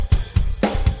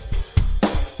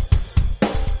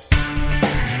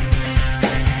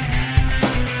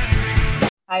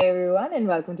Hi everyone, and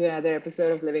welcome to another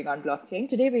episode of Living on Blockchain.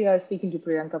 Today we are speaking to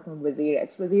Priyanka from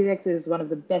WazirX. WazirX is one of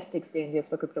the best exchanges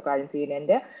for cryptocurrency in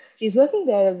India. She's working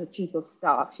there as a chief of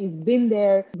staff. She's been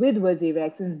there with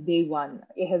WazirX since day one.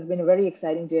 It has been a very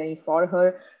exciting journey for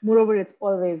her. Moreover, it's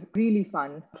always really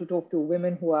fun to talk to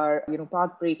women who are,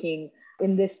 path breaking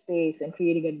in this space and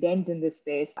creating a dent in this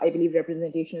space. I believe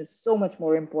representation is so much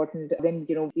more important than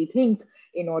we think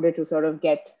in order to sort of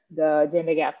get the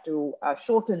gender gap to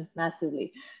shorten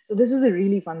massively. So this was a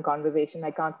really fun conversation.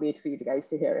 I can't wait for you guys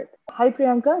to hear it. Hi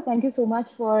Priyanka, thank you so much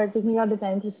for taking out the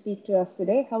time to speak to us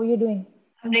today. How are you doing?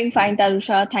 I'm doing fine,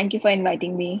 Tarusha. Thank you for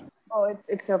inviting me. Oh,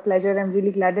 it's a pleasure. I'm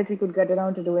really glad that we could get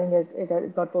around to doing it.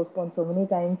 It got postponed so many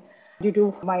times due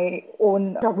to my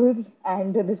own troubles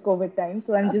and this COVID time.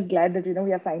 So I'm just glad that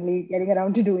we are finally getting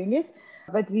around to doing it.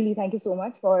 But really, thank you so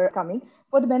much for coming.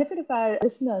 For the benefit of our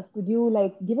listeners, could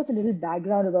you give us a little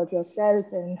background about yourself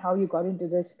and how you got into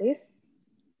this space?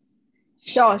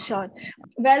 Sure.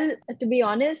 Well, to be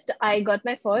honest, I got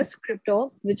my first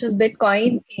crypto, which was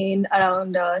Bitcoin, in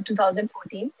around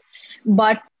 2014.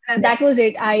 But Yeah. that was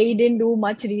it. I didn't do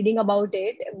much reading about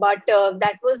it. But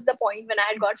that was the point when I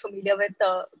had got familiar with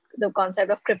the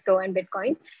concept of crypto and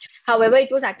Bitcoin. However,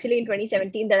 it was actually in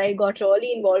 2017 that I got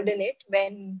really involved in it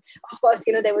when, of course,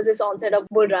 there was this onset of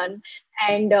bull run.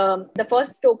 And the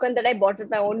first token that I bought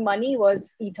with my own money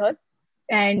was Ether,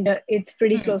 and it's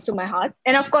pretty Hmm. close to my heart.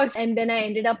 And of course, and then I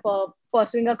ended up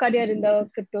pursuing a career in the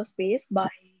crypto space by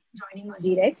joining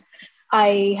WazirX.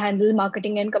 I handle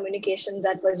marketing and communications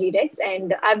at WazirX,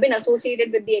 and I've been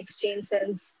associated with the exchange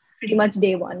since pretty much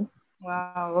day one.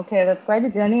 Wow, okay, that's quite a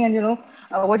journey. And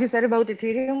what you said about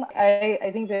Ethereum,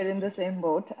 I think we're in the same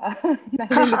boat. I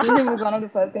think Ethereum was one of the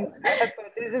first things I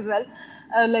purchased as well.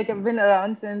 I've been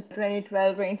around since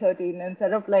 2012, 2013, and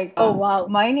set up Oh, wow.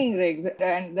 mining rigs,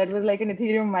 and that was like an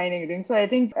Ethereum mining rig. So I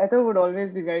think Ether would always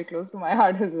be very close to my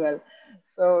heart as well.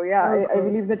 So yeah, Oh, I cool.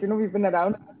 believe that we've been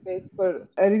around in the space for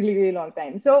a really, really long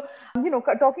time. So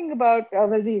talking about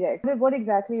WazirX, what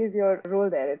exactly is your role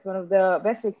there? It's one of the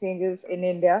best exchanges in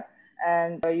India,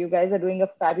 and you guys are doing a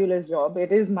fabulous job.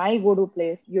 It is my go-to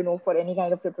place, for any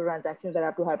kind of crypto transactions that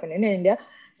have to happen in India.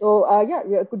 So,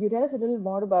 yeah, could you tell us a little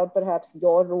more about perhaps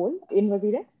your role in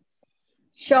WazirX?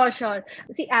 Sure.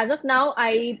 See, as of now,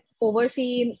 I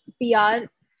oversee PR,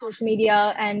 social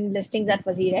media, and listings at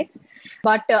WazirX.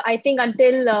 But I think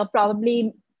until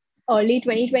probably early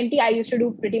 2020, I used to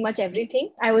do pretty much everything.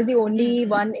 I was the only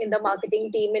Mm-hmm. one in the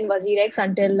marketing team in WazirX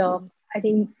until I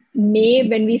think May,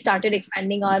 when we started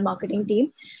expanding our marketing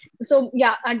team. So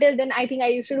yeah, until then, I think I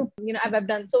used to do, I've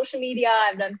done social media,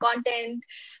 I've done content,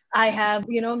 I have,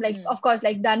 like, Mm. of course,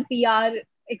 like done PR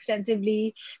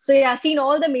extensively. So yeah, seen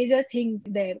all the major things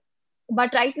there.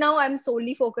 But right now, I'm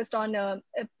solely focused on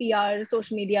PR,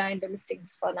 social media, and the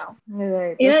listings for now.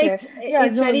 Right. You know, Okay. it's Yeah.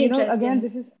 it's No. very Again, interesting.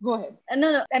 this is. Go ahead.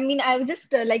 No. I mean, I was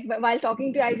just like while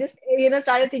talking to you, I just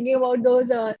started thinking about those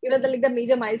the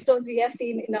major milestones we have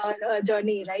seen in our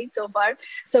journey, right, so far.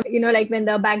 So like when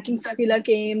the banking circular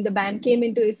came, the ban came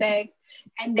into effect,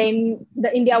 and then the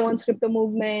India Wants Crypto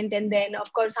movement, and then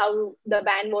of course how the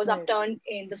ban was Right. upturned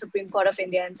in the Supreme Court of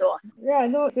India, and so on. Yeah,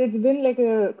 no, it's been like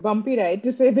a bumpy ride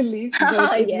to say the least,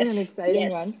 but it's been an Yes, exciting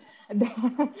one. yes.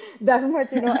 That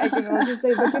much, I can also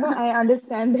say. But I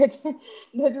understand that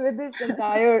with this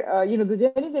entire, the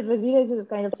journey that Wazir has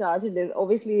kind of charted is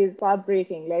obviously is path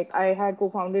breaking. Like I had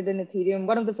co-founded an Ethereum,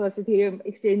 one of the first Ethereum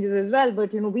exchanges as well,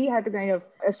 but we had to kind of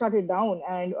shut it down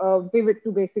and pivot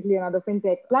to basically another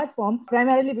fintech platform,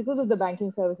 primarily because of the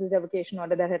banking services revocation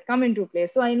order that had come into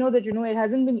place. So I know that it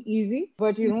hasn't been easy,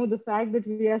 but the fact that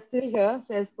we are still here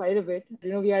says quite a bit.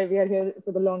 We are here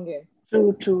for the long game.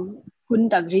 True.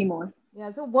 Couldn't agree more.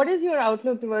 Yeah. So, what is your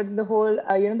outlook towards the whole,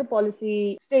 the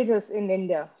policy status in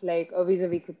India, like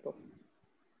vis-a-vis crypto?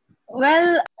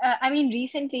 Well, I mean,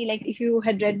 recently, like if you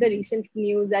had read the recent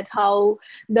news that how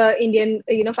the Indian,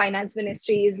 finance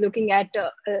ministry is looking at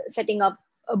setting up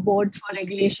boards for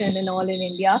regulation and all in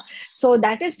India. So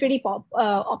that is pretty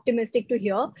optimistic to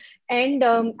hear. And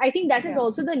I think that is Yeah.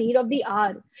 also the need of the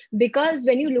hour, because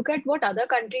when you look at what other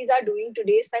countries are doing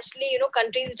today, especially,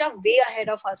 countries which are way ahead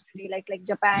of us today, like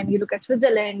Japan, you look at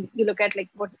Switzerland, you look at like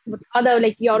what other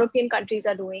like European countries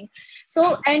are doing.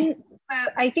 So, and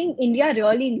I think India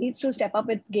really needs to step up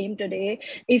its game today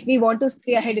if we want to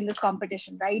stay ahead in this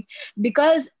competition, right?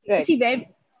 Because Right. see where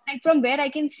like from where I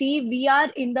can see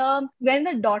we're in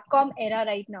the dot-com era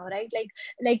right now, right?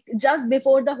 Like just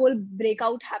before the whole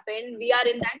breakout happened, we are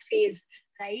in that phase,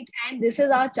 right? And this is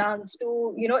our chance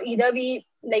to, either we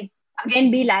like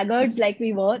again be laggards like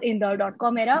we were in the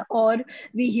dot-com era, or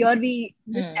we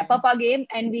just step up our game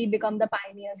and we become the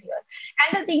pioneers here.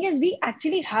 And the thing is, we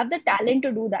actually have the talent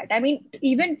to do that. I mean,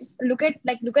 even look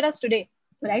at us today,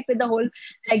 right? With the whole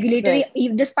regulatory,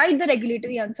 Right. despite the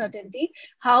regulatory uncertainty,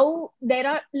 how there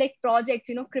are like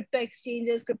projects, crypto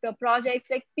exchanges, crypto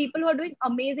projects, like people who are doing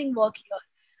amazing work here,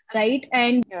 right?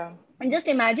 Yeah. And just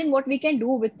imagine what we can do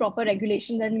with proper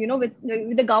regulations and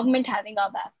with the government having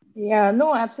our back. Yeah,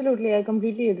 no, absolutely. I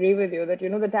completely agree with you that,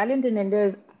 the talent in India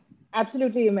is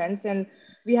absolutely immense. And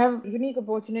we have unique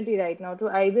opportunity right now to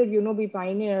either, be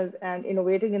pioneers and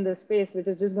innovating in this space, which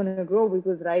is just going to grow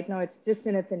because right now it's just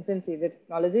in its infancy, the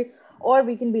technology, or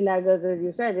we can be laggards, as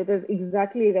you said. It is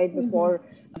exactly right Mhm. before,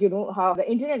 how the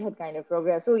internet had kind of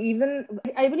progressed. So even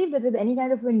I believe that with any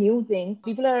kind of a new thing,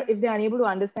 people are, if they're unable to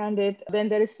understand it, then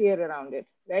there is fear around it,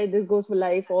 right? This goes for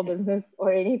life or business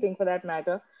or anything for that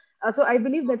matter. So I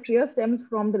believe that fear stems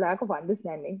from the lack of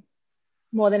understanding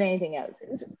more than anything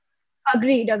else.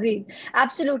 Agreed.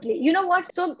 Absolutely. You know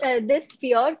what? So this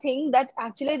fear thing that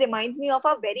actually reminds me of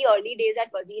our very early days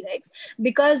at WazirX,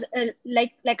 because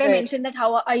like I Right. mentioned that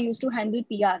how I used to handle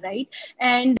PR, right?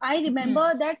 And I Hmm. remember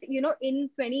that in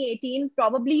 2018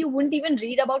 probably you wouldn't even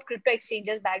read about crypto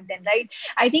exchanges back then, right?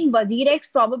 I think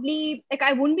WazirX probably, like,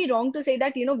 I wouldn't be wrong to say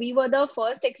that we were the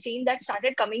first exchange that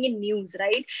started coming in news,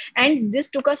 right? And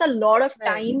this took us a lot of Right.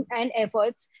 time and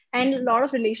efforts and a lot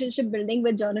of relationship building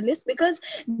with journalists, because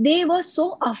they were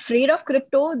so afraid of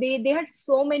crypto. They had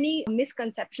so many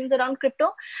misconceptions around crypto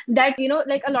that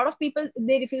like a lot of people,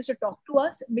 they refused to talk to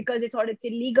us because they thought it's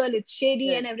illegal, it's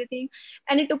shady and Right. everything.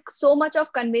 And it took so much of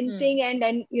Hmm. convincing and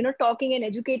talking and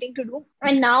educating to do.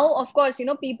 And now, of course,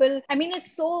 people, I mean,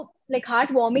 it's so like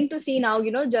heartwarming to see now,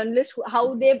 journalists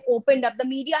how they've opened up, the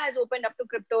media has opened up to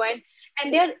crypto,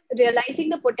 and they're realizing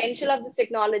the potential of this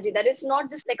technology, that it's not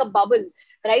just like a bubble,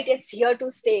 right? It's here to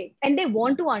stay, and they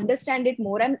want to understand it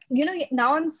more. And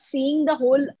now I'm seeing the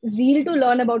whole zeal to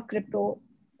learn about crypto,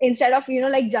 instead of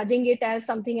like judging it as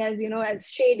something as as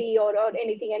shady or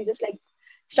anything, and just like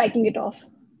striking it off.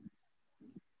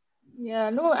 Yeah,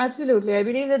 no, absolutely. I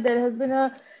believe that there has been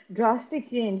a drastic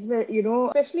change where,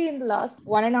 especially in the last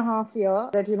 1.5 year,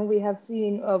 that, we have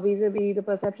seen vis-a-vis the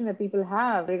perception that people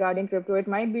have regarding crypto. It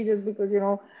might be just because,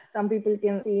 some people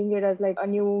can seeing it as like a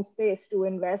new space to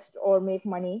invest or make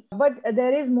money. But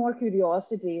there is more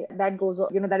curiosity that goes,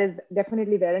 that is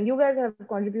definitely there. And you guys have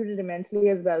contributed immensely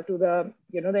as well to the,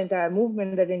 the entire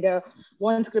movement that India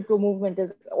wants crypto movement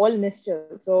is all initial.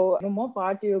 So, more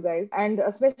power to you guys. And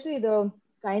especially the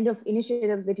kind of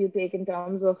initiatives that you take in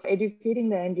terms of educating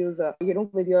the end user,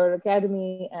 with your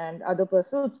academy and other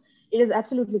pursuits, it is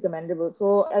absolutely commendable.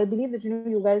 So I believe that,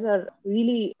 you guys are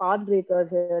really path breakers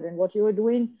here, and what you are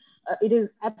doing, it is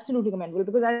absolutely commendable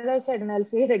because, as I said, and I'll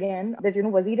say it again, that,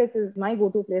 WazirX is my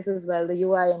go-to place as well. The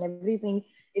UI and everything,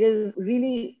 it is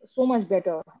really so much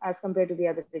better as compared to the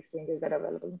other exchanges that are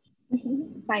available.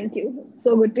 Thank you,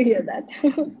 so good to hear that.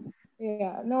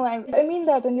 Yeah, no, I mean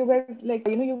that, and you guys like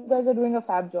you guys are doing a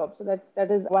fab job, so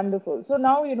that is wonderful. So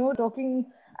now talking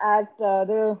at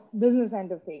the business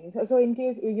end of things. So in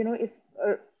case if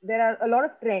there are a lot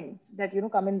of trends that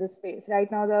come in this space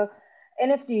right now, the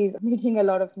NFTs making a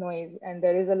lot of noise, and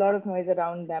there is a lot of noise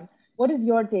around them. What is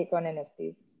your take on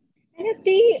NFTs?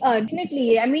 NFT,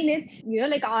 definitely. I mean, it's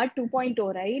like art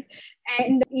 2.0, right?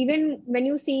 And even when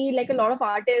you see like a lot of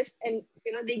artists, and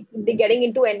they getting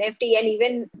into NFT, and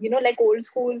even like old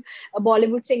school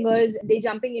Bollywood singers, they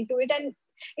jumping into it, and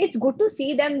it's good to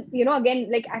see them again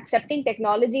like accepting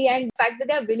technology and the fact that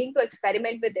they are willing to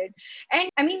experiment with it. And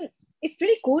I mean, it's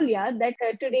pretty cool, yeah, that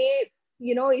today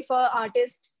if a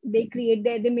artist, they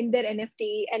mint their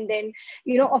NFT, and then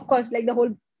of course, like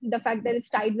the fact that it's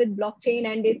tied with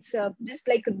blockchain, and it's just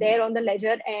like there on the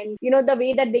ledger, and the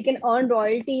way that they can earn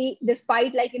royalty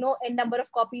despite like a number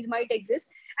of copies might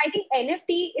exist. I think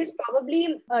NFT is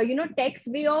probably tech's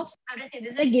way of, how to say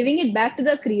this, like giving it back to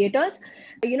the creators,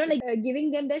 like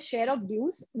giving them their share of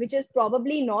dues, which is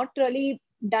probably not really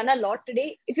done a lot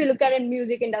today if you look at in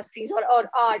music industries or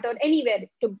art or anywhere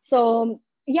so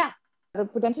yeah. The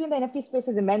potential in the NFT space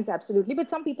is immense, absolutely. But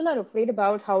some people are afraid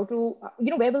about how to,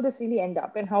 where will this really end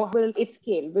up and how will it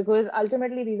scale? Because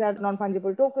ultimately, these are non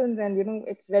fungible tokens and,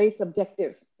 it's very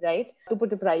subjective, right, to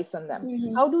put a price on them.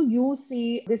 Mhm. How do you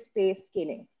see this space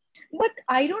scaling? But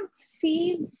I don't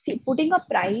see putting a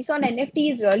price on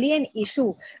NFT is really an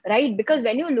issue, right? Because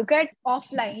when you look at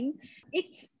offline,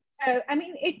 it's I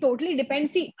mean, it totally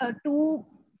depends. See, to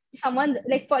someone,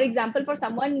 like for example, for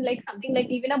someone like something like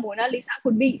even a Mona Lisa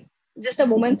could be. just a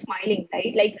woman smiling,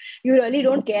 right? Like you really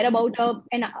don't care about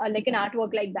like an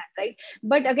artwork like that, right?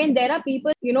 But again, there are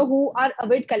people, who are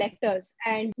avid collectors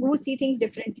and who see things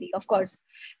differently, of course.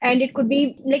 And it could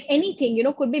be like anything,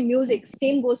 could be music,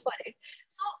 same goes for it.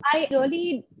 So I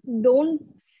really don't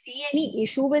see any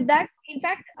issue with that. In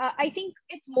fact, I think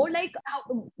it's more like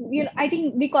I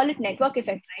think we call it network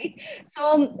effect, right?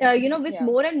 So with Yeah.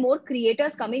 more and more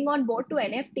creators coming on board to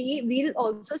NFT, we'll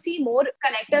also see more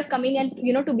collectors coming and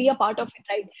to be a part of it,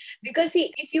 right? Because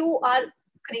see, if you are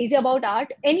crazy about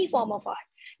art, any form of art,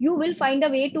 you will find a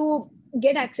way to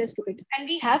get access to it. And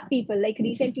we have people like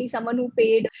recently someone who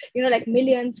paid like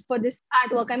millions for this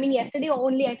artwork. I mean, yesterday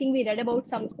only I think we read about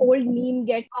some old meme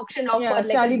get auctioned off for Yeah, like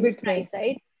a Charlie huge bit me. price,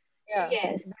 right? Yeah,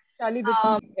 Yes. Charlie bit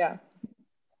um, me. Yeah.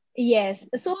 Yes,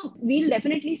 so we'll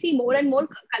definitely see more and more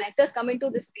collectors come into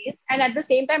this space, and at the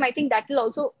same time, I think that will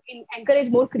also encourage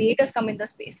more creators come in the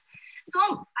space.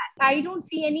 So I don't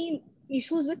see any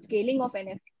issues with scaling of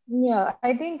NFT. Yeah,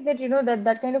 I think that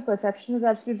that kind of perception is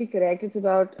absolutely correct. It's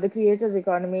about the creator's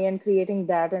economy and creating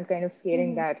that and kind of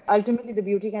scaling Mhm. that. Ultimately, the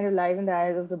beauty kind of lies in the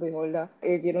eyes of the beholder.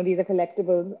 These are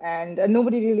collectibles, and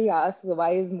nobody really asks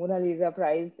why is Mona Lisa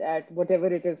priced at whatever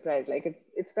it is priced. Like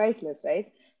it's priceless, right?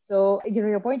 So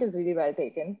your point is really well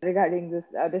taken regarding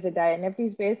this entire NFT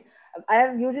space. I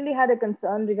have usually had a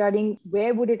concern regarding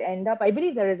where would it end up. I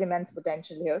believe there is immense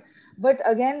potential here, but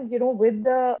again, with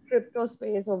the crypto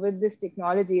space or with this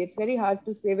technology, it's very hard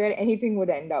to say where anything would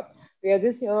end up. We are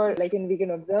just here, like, and we can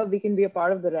observe, we can be a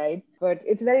part of the ride, but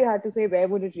it's very hard to say where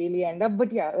would it really end up.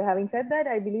 But yeah, having said that,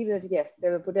 I believe that yes,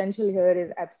 the potential here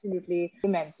is absolutely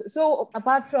immense. So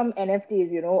apart from NFTs,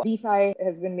 DeFi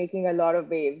has been making a lot of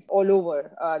waves all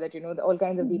over. That all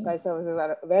kinds of Mhm. DeFi services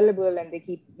are available, and they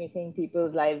keep making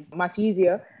people's lives much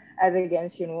easier as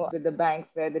against, with the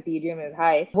banks where the Ethereum is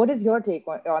high. What is your take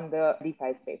on the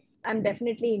DeFi space? I'm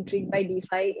definitely intrigued by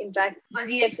DeFi. In fact,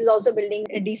 WazirX is also building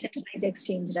a decentralized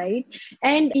exchange, right?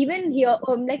 And even here,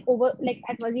 like over like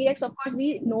at WazirX, of course,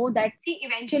 we know that see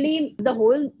eventually the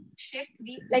whole shift.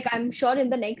 I'm sure in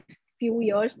the next few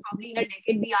years, probably in a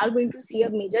decade, we are going to see a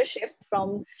major shift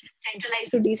from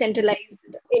centralized to decentralized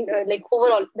in like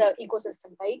overall the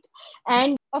ecosystem, right?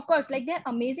 And of course, like there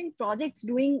are amazing projects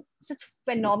doing such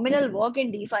phenomenal work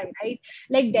in DeFi, right?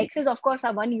 Like Dex is of course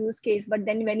a one use case, but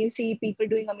then when you see people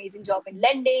doing amazing job in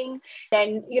lending,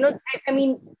 then I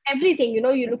mean everything,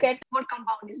 you look at what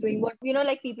Compound is doing, what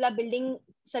like people are building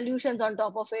solutions on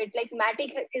top of it. Like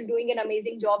Matic is doing an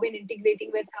amazing job in integrating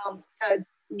with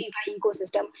DeFi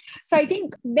ecosystem. So I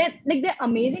think that like there are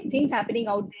amazing things happening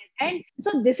out there. And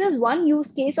so this is one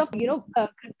use case of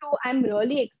crypto. I'm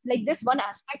really like this one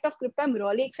aspect of crypto I'm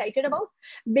really excited about,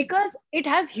 because it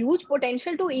has huge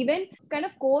potential to even kind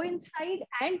of coincide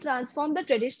and transform the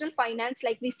traditional finance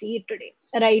like we see it today,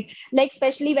 right? Like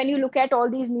especially when you look at all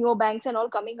these neo banks and all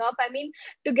coming up, I mean,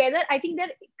 together I think there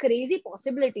are crazy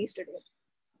possibilities today.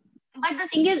 But the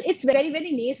thing is, it's very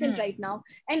very nascent Hmm. right now,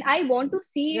 and I want to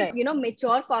see it Right.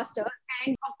 mature faster,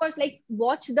 and of course like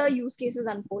watch the use cases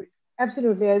unfold.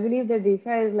 Absolutely. I believe that DeFi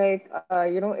is like,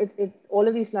 all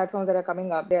of these platforms that are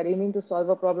coming up, they are aiming to solve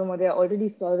a problem or they are already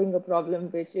solving a problem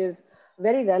which is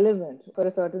very relevant for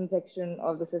a certain section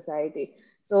of the society.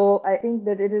 So I think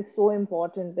that it is so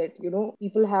important that,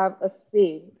 people have a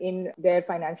say in their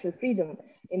financial freedom,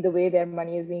 in the way their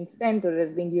money is being spent or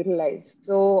is being utilized.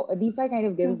 So DeFi kind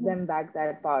of gives Mhm. them back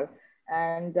that power.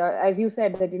 And as you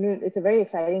said, that, it's a very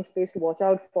exciting space to watch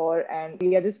out for. And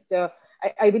we are just,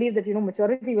 I believe that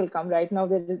maturity will come. Right now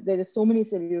there is so many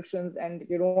solutions, and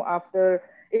after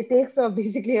it takes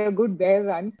basically a good bear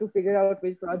run to figure out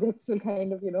which projects will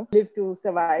kind of live to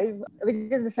survive, which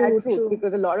is the sad True, truth, true.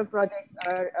 because a lot of projects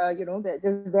are they're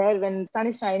just there when sun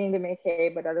is shining, they make hay,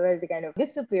 but otherwise they kind of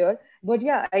disappear. But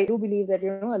yeah, I do believe that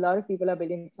a lot of people are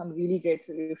building some really great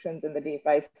solutions in the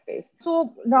DeFi space.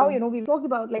 So now True. we've talked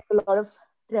about like a lot of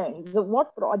trends. So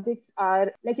what projects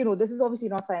are like, this is obviously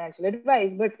not financial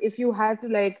advice, but if you had to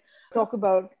like talk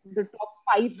about the top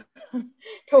five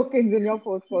tokens in your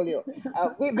portfolio,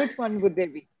 which one would they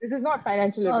be? This is not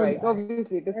financial uh, advice,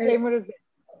 obviously. uh, Disclaimer is there.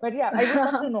 But yeah, I would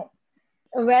love to know.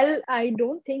 well, I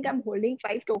don't think I'm holding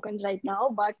five tokens right now,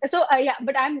 but so yeah,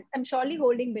 but I'm surely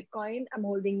holding Bitcoin. I'm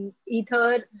holding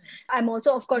Ether. I'm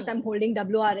also, of course, Hmm. I'm holding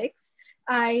WRX.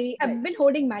 I've Right. been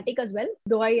holding Matic as well,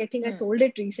 though I think I Hmm. sold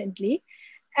it recently,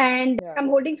 and Yeah. I'm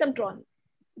holding some Tron.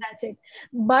 That's it.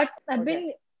 But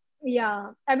Okay.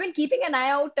 I've been keeping an eye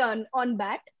out on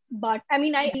BAT. But I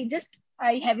mean,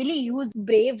 I heavily use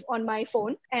Brave on my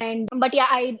phone, and but yeah,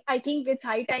 I think it's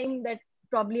high time that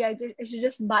probably I should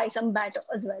just buy some BAT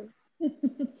as well.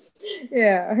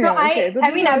 Yeah. So Yeah. Okay. So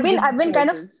I these mean, are all good I've been kind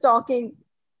of choices. stalking.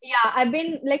 Yeah, I've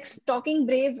been like stalking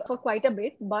Brave for quite a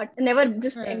bit, but never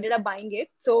just Uh, ended up buying it.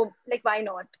 So like, why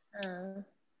not? uh,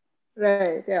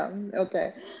 right, yeah,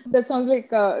 okay. That sounds like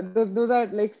those are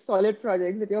like solid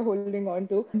projects that you're holding on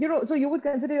to. So you would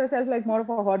consider yourself like more of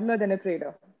a hodler than a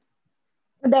trader.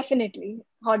 Definitely.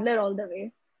 Hodler all the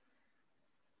way.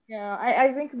 Yeah,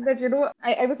 I think that,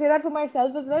 I would say that for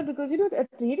myself as well because,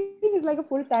 trading is like a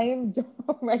full-time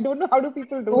job. I don't know how do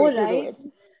people do it, Oh, right.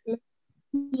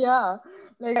 Yeah,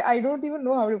 like I don't even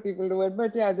know how do people do it,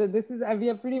 but yeah, this is we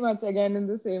are pretty much again in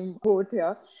the same boat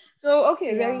here. So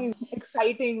okay, Yeah. very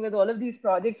exciting with all of these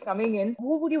projects coming in.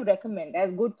 Who would you recommend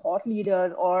as good thought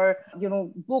leaders or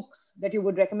books that you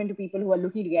would recommend to people who are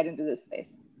looking to get into this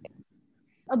space?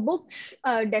 Books,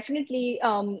 definitely.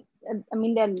 I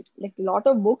mean, there are like a lot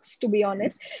of books to be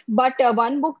honest. But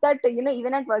one book that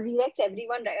even at WazirX,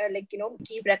 everyone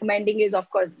keep recommending is of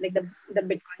course like the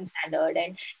Bitcoin Standard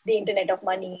and the Internet of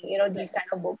Money. Right. These kind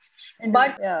of books. But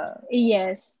Internet, yeah.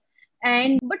 yes,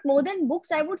 and but more than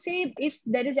books, I would say if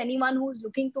there is anyone who's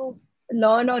looking to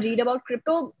learn or read about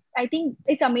crypto, I think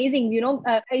it's amazing.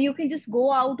 You can just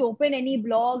go out, open any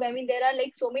blog. I mean, there are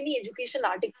like so many educational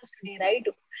articles today, right?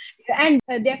 And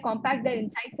they're compact, they're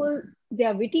insightful,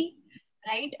 they're witty,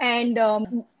 right? And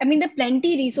I mean, there are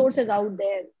plenty resources out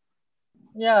there.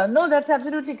 Yeah, no, that's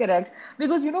absolutely correct.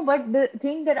 Because, but the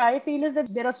thing that I feel is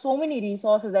that there are so many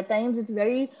resources. At times, it's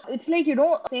like,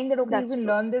 saying that, okay, you That's can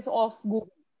true. learn this off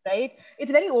Google, right?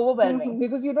 It's very overwhelming Hmm.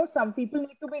 because, some people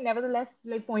need to be nevertheless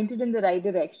like pointed in the right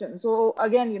direction. So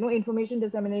again, information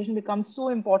dissemination becomes so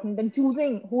important, and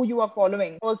choosing who you are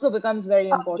following also becomes very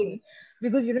important Agree.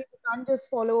 because, you can't just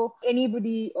follow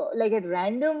anybody like at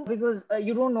random because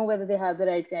you don't know whether they have the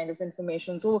right kind of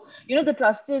information. So the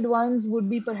trusted ones would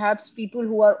be perhaps people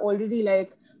who are already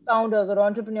like founders or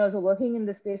entrepreneurs who are working in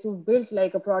the space who've built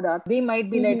like a product. They might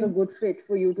be like a Hmm. good fit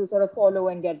for you to sort of follow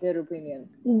and get their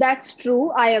opinions. That's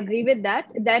true. I agree with that.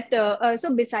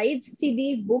 So besides see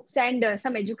these books and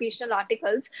some educational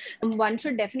articles, one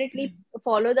should definitely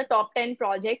follow the top 10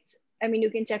 projects. I mean,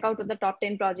 you can check out what the top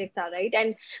 10 projects are, right?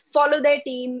 And follow their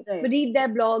team, Right. read their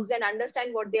blogs and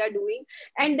understand what they are doing.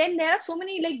 And then there are so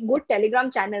many like good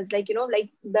Telegram channels, like, like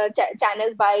the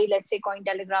channels by, let's say,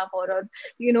 Cointelegraph or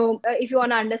if you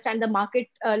want to understand the market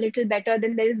a little better,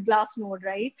 then there is Glassnode,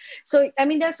 right? So I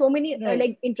mean, there's so many Right.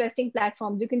 like interesting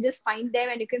platforms. You can just find them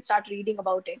and you can start reading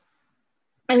about it.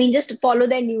 I mean, just follow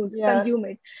their news, Yeah. consume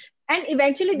it, and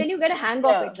eventually then you get a hang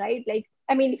of Yeah. it, right? Like,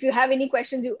 I mean, if you have any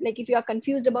questions, you like if you are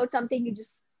confused about something, you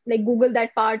just like Google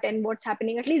that part and what's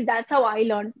happening. At least that's how I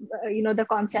learned, the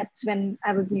concepts when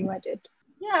I was new at it.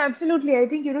 Yeah, absolutely. I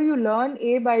think, you learn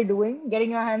A by doing,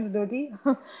 getting your hands dirty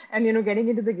and, getting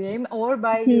into the game, or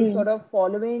by you Hmm. sort of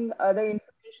following the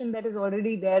information that is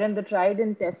already there and the tried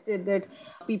and tested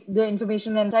the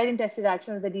information and tried and tested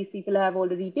actions that these people have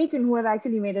already taken who have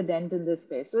actually made a dent in this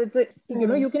space. So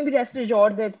Hmm. you can be rest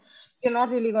assured that you're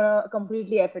not really gonna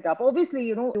completely F it up. Obviously,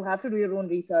 you have to do your own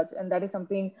research, and that is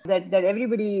something that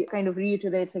everybody kind of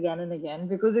reiterates again and again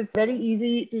because it's very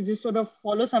easy to just sort of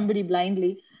follow somebody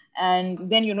blindly, and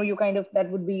then you kind of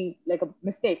that would be like a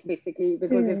mistake basically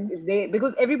because Hmm. if they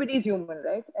because everybody is human,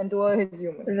 right? And Tua is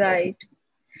human. Right.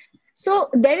 So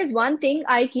there is one thing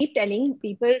I keep telling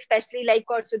people, especially like, of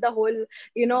course, with the whole,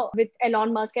 with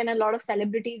Elon Musk and a lot of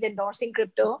celebrities endorsing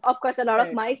crypto. Of course, a lot of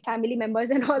Right. my family members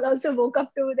and all also woke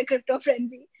up to the crypto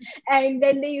frenzy. And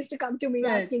then they used to come to me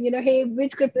Right. asking, hey,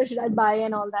 which crypto should I buy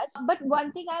and all that. But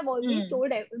one thing I've always Hmm.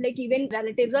 told, like even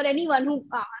relatives or anyone who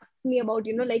asks me about,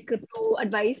 like crypto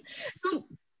advice. So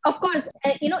of course,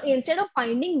 instead of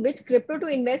finding which crypto to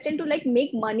invest in to like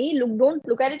make money, don't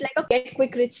look at it like a get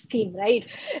quick rich scheme, right?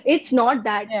 It's not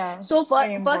that. Yeah, So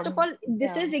very first of important. all,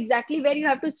 this Yeah. is exactly where you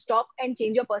have to stop and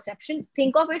change your perception.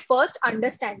 Think of it first,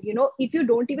 understand, if you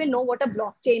don't even know what a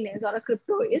blockchain is or a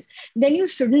crypto is, then you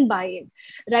shouldn't buy it,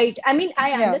 right? I mean, I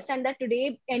Yeah. understand that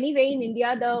today anyway in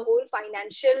India the whole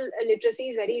financial literacy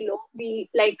is very low.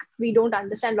 We don't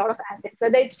understand a lot of assets,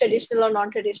 whether it's traditional or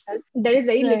non-traditional. There is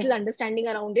very Right. little understanding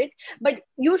around it, but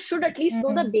you should at least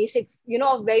know the Hmm. basics,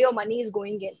 of where your money is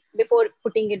going in before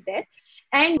putting it there.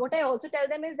 And what I also tell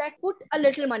them is that put a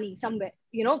little money somewhere.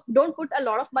 Don't put a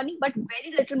lot of money, but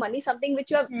very little money, something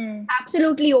which you are Hmm.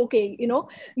 absolutely okay,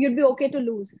 you'd be okay to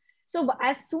lose. So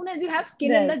as soon as you have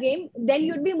skin in the Right. game, then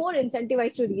you'd be more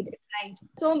incentivized to read it, right?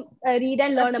 So read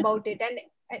and learn Absolutely. about it. And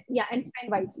and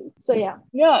spend wisely. So yeah.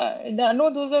 Yeah,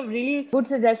 no, those are really good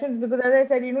suggestions because, as I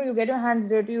said, you get your hands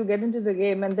dirty, you get into the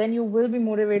game, and then you will be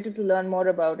motivated to learn more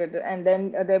about it. And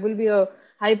then there will be a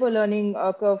hyper learning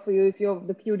curve for you if you're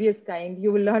the curious kind.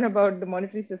 You will learn about the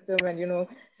monetary system and,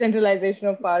 centralization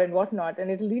of power and whatnot. And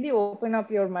it'll really open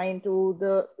up your mind to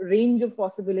the range of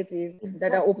possibilities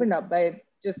that are Exactly. opened up by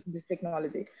just this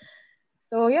technology.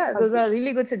 So, yeah, those Agree. are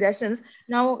really good suggestions.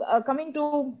 Now, coming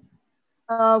to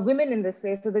women in this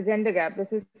space, so the gender gap.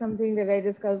 This is something that I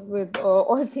discussed with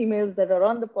all females that are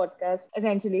on the podcast.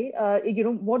 Essentially,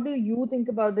 what do you think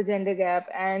about the gender gap,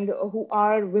 and who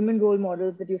are women role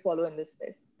models that you follow in this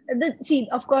space? See,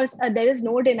 of course, there is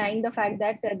no denying the fact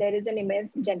that there is an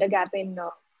immense gender gap in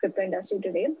crypto industry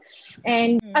today.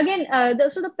 And Hmm. again,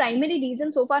 so the primary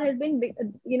reason so far has been,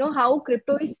 how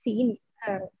crypto is seen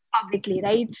publicly,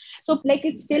 right? So like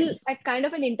it's still at kind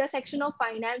of an intersection of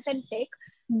finance and tech,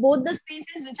 both the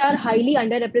spaces which are highly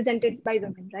underrepresented by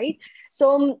women, right?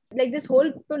 So like this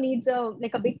whole crypto needs a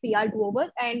big PR do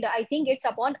over, and I think it's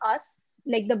upon us,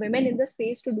 like the women in the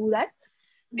space, to do that.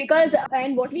 Because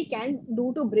and what we can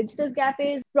do to bridge this gap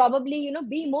is probably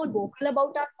be more vocal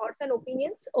about our thoughts and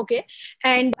opinions. Okay.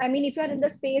 And I mean, if you're in the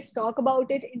space, talk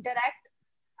about it, interact.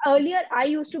 Earlier I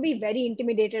used to be very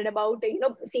intimidated about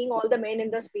seeing all the men in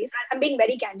the space. I'm being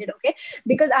very candid, okay?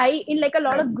 Because I, in like a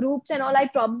lot Right. of groups and all, I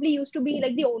probably used to be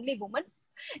like the only woman,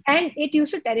 and it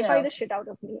used to terrify Yeah. the shit out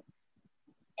of me.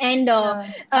 And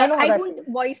Yeah. I know how I that couldn't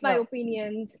feels. voice my Yeah.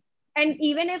 opinions. And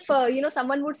even if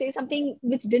someone would say something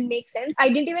which didn't make sense, I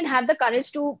didn't even have the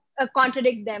courage to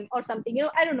contradict them or something.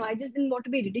 I don't know, I just didn't want to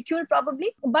be ridiculed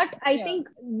probably. But I Yeah. think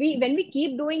when we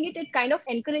keep doing it, it kind of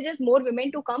encourages more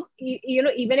women to come,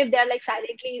 even if they're like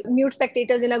silently mute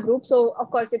spectators in a group. So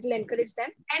of course it will encourage them,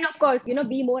 and of course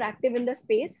be more active in the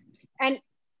space. And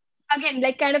again,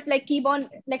 like kind of like keep on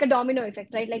like a domino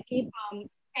effect, right? Like keep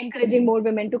encouraging more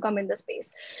women to come in the space.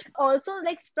 Also,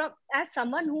 like from as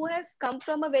someone who has come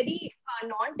from a very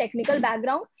non-technical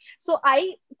background, so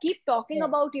I keep talking Yeah.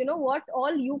 about what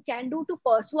all you can do to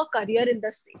pursue a career in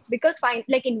the space. Because fine,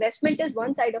 like investment is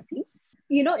one side of things.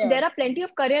 Yeah. There are plenty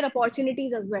of career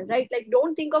opportunities as well, right? Like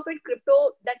don't think of it crypto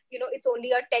that it's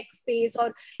only a tech space,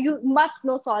 or you must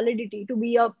know solidity to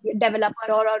be a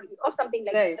developer, or something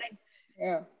like that, Right. right?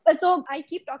 Yeah. So I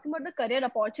keep talking about the career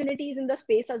opportunities in the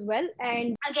space as well.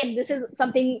 And again, this is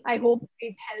something I hope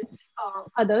it helps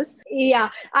others. Yeah.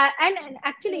 And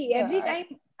actually, Yeah. every time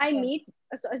I Yeah. meet,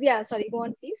 yeah, sorry, go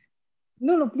on, please.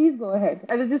 No, no, please go ahead.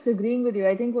 I was just agreeing with you.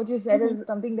 I think what you said Mm-hmm. is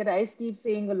something that I keep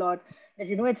saying a lot, that,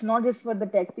 it's not just for the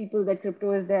tech people that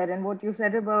crypto is there. And what you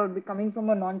said about coming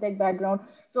from a non-tech background.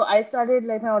 So I started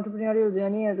like my entrepreneurial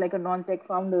journey as like a non-tech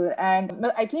founder. And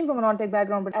well, I came from a non-tech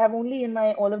background, but I have only in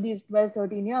my all of these 12,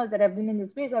 13 years that I've been in the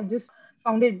space, I've just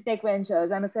founded tech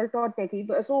ventures. I'm a self-taught techie.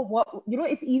 So what,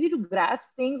 it's easy to grasp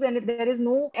things, and there is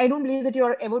no, I don't believe that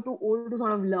you're ever too old to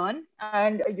sort of learn.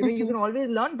 And you Mm-hmm. can always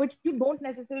learn, but you don't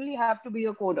necessarily have to be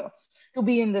a coder to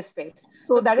be in this space.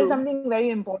 So So that is true. something very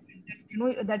important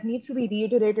that that needs to be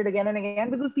reiterated again and again,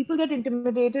 because people get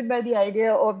intimidated by the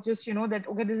idea of just that,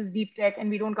 okay, this is deep tech and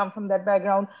we don't come from that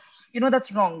background.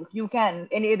 That's wrong. You can,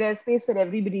 and there's space for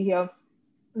everybody here.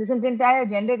 This entire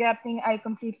gender gap thing, I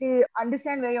completely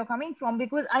understand where you're coming from,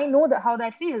 because I know that how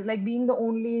that feels, like being the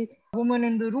only woman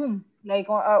in the room, like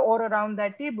or around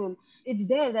that table. It's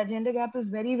there, that gender gap is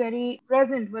very, very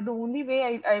present, but the only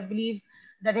way I believe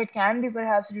that it can be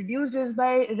perhaps reduced is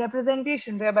by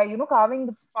representation, whereby carving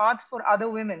the path for other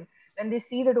women. When they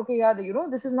see that, okay, yeah,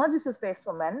 this is not just a space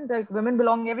for men, like women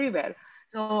belong everywhere.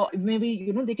 So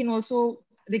maybe they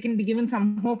can be given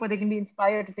some hope, or they can be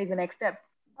inspired to take the next step.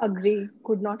 Agree.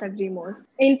 Could not agree more.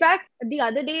 In fact, the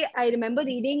other day, I remember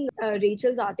reading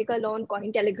Rachel's article on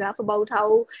Cointelegraph about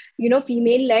how,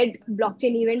 female-led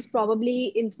blockchain events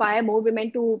probably inspire more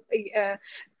women to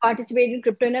participate in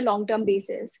crypto in a long-term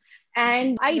basis.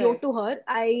 And I wrote Right. to her.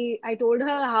 I told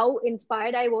her how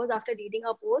inspired I was after reading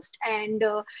her post, and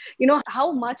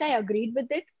how much I agreed with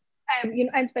it.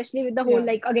 And especially with the whole, Yeah.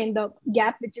 like, again, the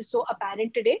gap which is so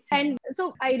apparent today. And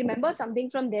so I remember something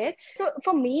from there. So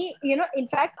for me, in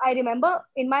fact, I remember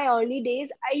in my early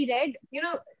days, I read,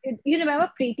 you remember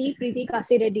Preeti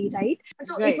Kasireddy, right?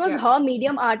 So it Right. was Yeah. her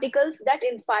Medium articles that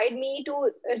inspired me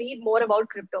to read more about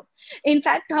crypto. In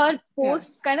fact, her Yeah.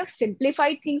 posts kind of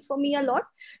simplified things for me a lot.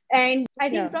 And I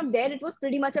think Yeah. from there, it was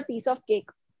pretty much a piece of cake.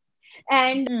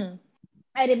 And Mm.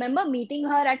 I remember meeting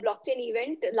her at blockchain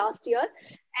event last year,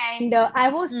 and I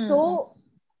was Mm. so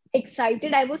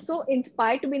excited. I was so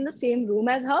inspired to be in the same room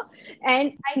as her.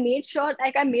 And I made sure,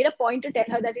 like, I made a point to tell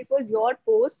her that it was your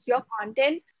posts, your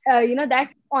content, that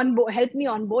helped me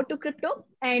on board to crypto.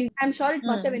 And I'm sure it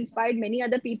must have Hmm. inspired many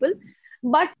other people.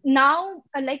 But now,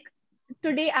 like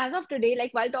today, as of today,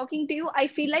 like while talking to you, I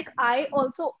feel like I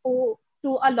also owe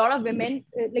to a lot of women,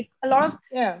 like a lot of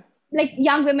Yeah. like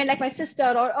young women like my sister,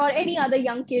 or any other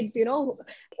young kids, I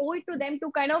owe it to them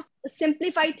to kind of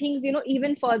simplify things,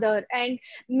 even further, and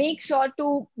make sure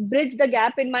to bridge the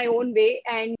gap in my own way,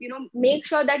 and make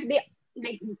sure that they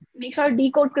like make sure to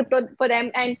decode crypto for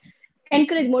them and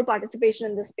encourage more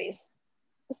participation in this space,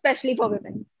 especially for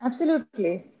women.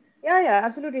 Absolutely. Yeah, yeah,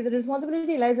 absolutely. The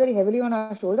responsibility lies very heavily on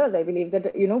our shoulders. I believe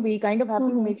that, we kind of have to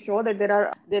Mm-hmm. make sure that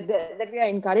that we are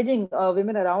encouraging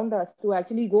women around us to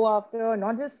actually go after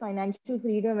not just financial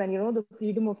freedom and, the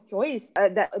freedom of choice.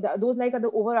 Those like are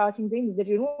the overarching things that,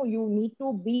 you need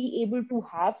to be able to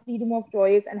have freedom of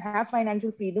choice and have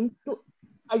financial freedom to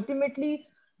ultimately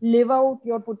live out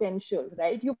your potential,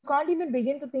 right? You can't even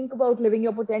begin to think about living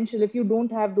your potential if you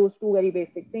don't have those two very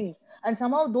basic things. And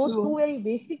somehow those two True. very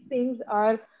basic things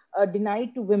are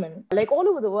denied to women, like all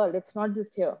over the world. It's not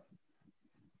just here.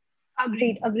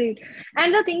 Agreed, agreed.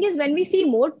 And the thing is, when we see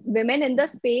more women in the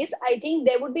space, I think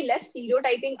there would be less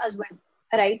stereotyping as well,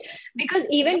 right? Because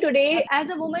Yeah, even today, as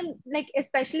a absolutely. woman, like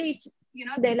especially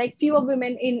if there are like fewer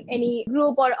women in any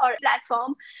group or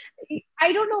platform,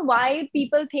 I don't know why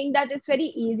people think that it's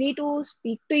very easy to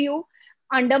speak to you,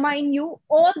 undermine you,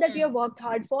 all that you have worked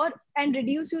hard for, and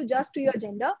reduce you just to your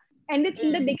gender, and they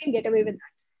think that they Mm. can get away with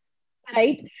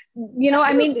right?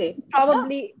 I mean, Absolutely. Yeah.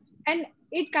 probably, and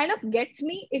it kind of gets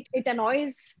me. It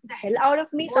annoys the hell out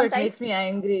of me Oh, it makes sometimes. me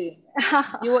angry.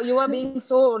 You are being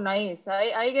so nice.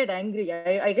 I get angry.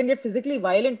 I can get physically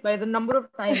violent by the number of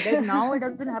times. Like now, it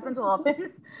doesn't happen so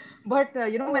often. But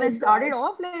when I Oh started God.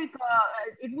 off, like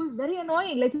it was very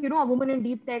annoying. Like a woman in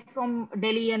deep tech from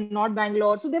Delhi and not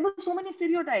Bangalore. So there were so many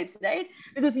stereotypes, right?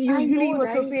 Because I usually know, you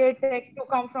right? associate tech to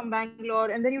come from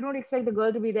Bangalore, and then you don't expect the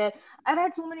girl to be there. I've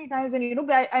had so many times, and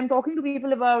I'm talking to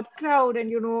people about cloud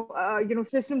and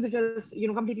systems which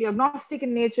are completely agnostic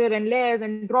in nature and layers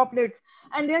and droplets,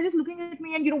 and they're just looking at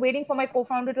me and waiting for my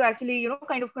co-founder to actually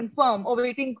kind of confirm, or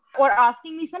waiting or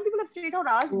asking me. Some people have straight out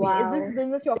asked me, "Is this Wow.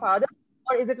 business your father,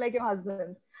 or is it like your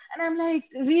husband's?" And I'm like,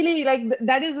 really, like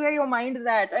that is where your mind is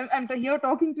at. I'm here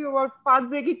talking to you about path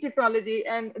breaking technology,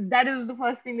 and that is the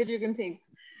first thing that you can think.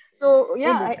 So It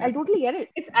yeah, I does. totally get it.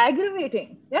 It's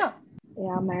aggravating. Yeah.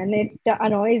 Yeah, man, it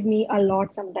annoys me a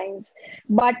lot sometimes.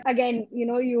 But again,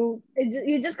 you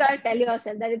just gotta tell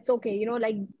yourself that it's okay.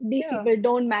 Like these Yeah. people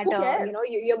don't Who matter. cares?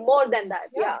 You're more than that.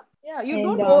 Yeah, Yeah. yeah. You And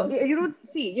don't owe, you don't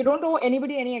see, you don't owe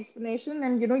anybody any explanation,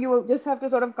 and you just have to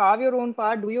sort of carve your own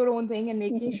path, do your own thing, and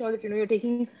making sure that you're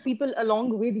taking people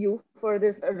along with you for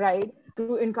this ride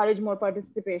to encourage more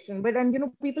participation. But and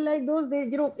people like those, they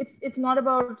it's not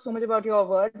about so much about your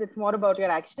words, it's more about your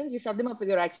actions. You shut them up with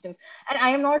your actions. And I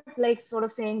am not like sort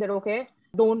of saying that okay,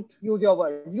 don't use your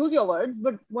words, use your words.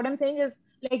 But what I'm saying is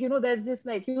like there's just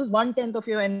like use 1/10 of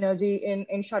your energy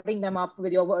in shutting them up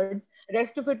with your words,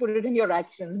 rest of it put it in your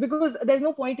actions, because there's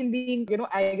no point in being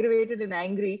aggravated and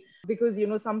angry because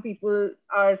some people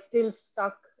are still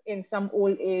stuck in some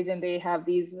old age and they have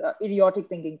these idiotic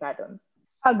thinking patterns.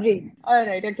 agree. All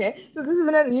right, okay. So this has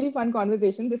been a really fun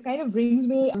conversation. This kind of brings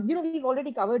me, we've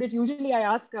already covered it. Usually I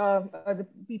ask the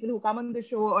people who come on the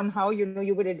show on how,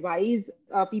 you would advise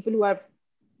people who are,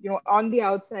 on the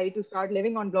outside to start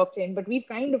living on blockchain, but we've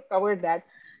kind of covered that.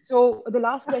 So the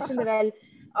last question that I'll,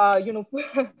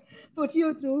 put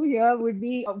you through here would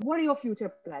be, what are your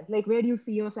future plans? Like, where do you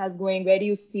see yourself going? Where do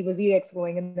you see WazirX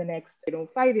going in the next,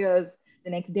 5 years,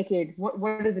 the next decade?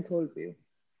 What does it hold for you?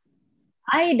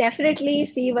 I definitely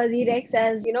see WazirX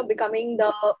as, becoming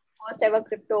the first ever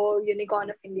crypto unicorn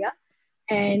of India.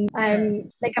 And Hmm.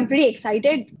 I'm pretty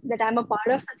excited that I'm a part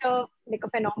of such a like a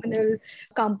phenomenal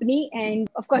company. And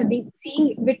of course,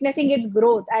 witnessing its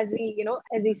growth as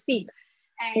we speak.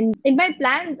 And in my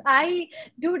plans, I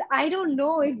don't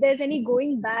know if there's any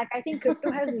going back. I think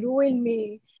crypto has ruined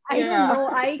me. I don't Yeah. know.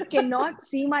 I cannot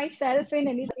see myself in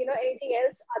anything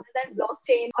else other than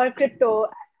blockchain or crypto.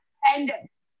 And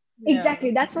Yeah.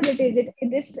 exactly, that's what it is.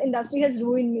 This industry has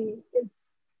ruined me.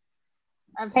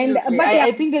 And Absolutely. but I, yeah,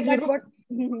 I think that, but what?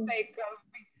 like,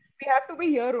 we have to be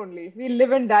here only. We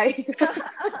live and die.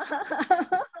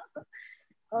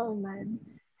 Oh man,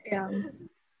 yeah,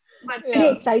 but pretty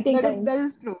Yeah, exciting that is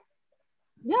times. true.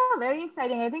 Yeah, very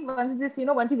exciting. I think once this,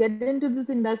 once you get into this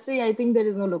industry, I think there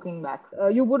is no looking back.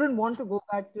 You wouldn't want to go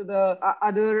back to the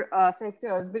other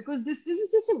sectors because this is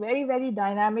just a very, very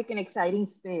dynamic and exciting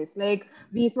space. Like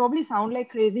we probably sound like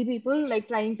crazy people, like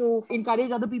trying to encourage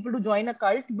other people to join a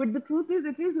cult, but the truth is,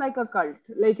 it is like a cult.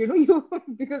 Like you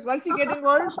because once you get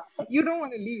involved, you don't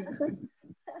want to leave.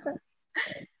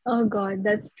 Oh God,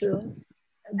 that's true.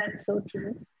 That's so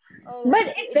true. Oh But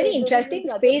man, it's very this has been interesting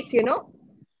such a space, you know.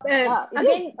 yeah, it is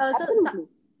Again, absolutely.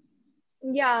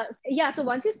 yeah, yeah. So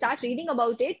once you start reading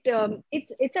about it,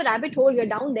 it's a rabbit hole. You're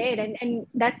down there, and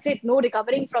that's it. No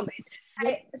recovering from it.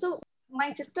 Yep. So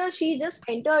my sister, she just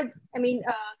entered. I mean,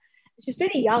 she's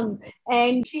pretty young,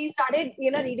 and she started,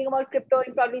 reading about crypto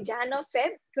in probably Jan or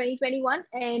Feb 2021,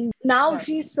 and now Right.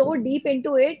 she's so deep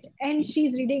into it, and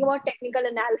she's reading about technical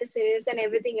analysis and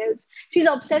everything else. She's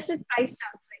obsessed with price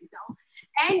charts right now.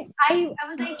 And I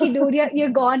was like, "Hey, dude, you're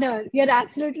goner. You're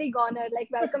absolutely goner. Like,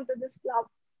 welcome to this club."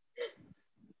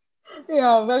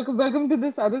 Yeah, welcome to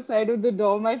this other side of the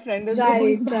door. My friend has gone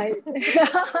Right, back.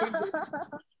 right.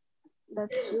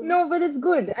 That's true. No, but it's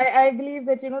good. I believe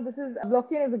that this is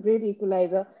blockchain is a great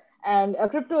equalizer, and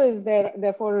crypto is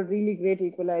therefore a really great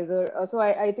equalizer. So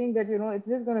I think that it's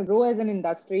just going to grow as an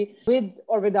industry with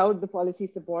or without the policy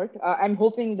support. I'm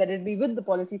hoping that it be with the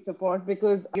policy support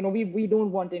because we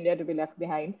don't want India to be left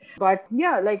behind. But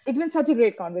yeah, like it's been such a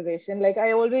great conversation. Like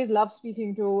I always love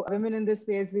speaking to women in this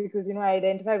space because I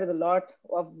identify with a lot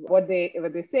of what they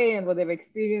say and what they've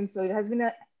experienced. So it has been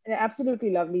an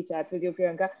absolutely lovely chat with you,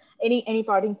 Priyanka. Any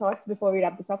parting thoughts before we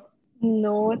wrap this up?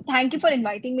 No, thank you for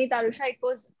inviting me, Tarusha. It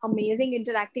was amazing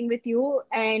interacting with you.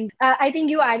 And I think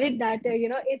you added that,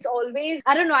 it's always,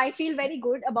 I don't know, I feel very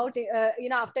good about,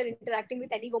 after interacting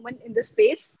with any woman in this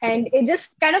space. And it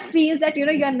just kind of feels that,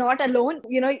 you're not alone.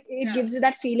 It Yeah. gives you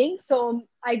that feeling. So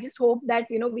I just hope that,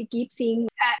 we keep seeing,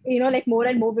 like more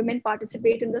and more women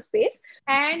participate in the space.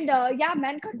 And yeah,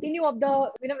 man, continue up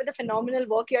with the phenomenal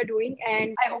work you're doing.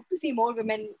 And I hope to see more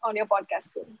women on your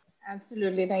podcast soon.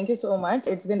 Absolutely. Thank you so much.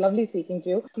 It's been lovely speaking to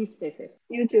you. Please stay safe.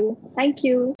 You too. Thank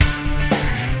you.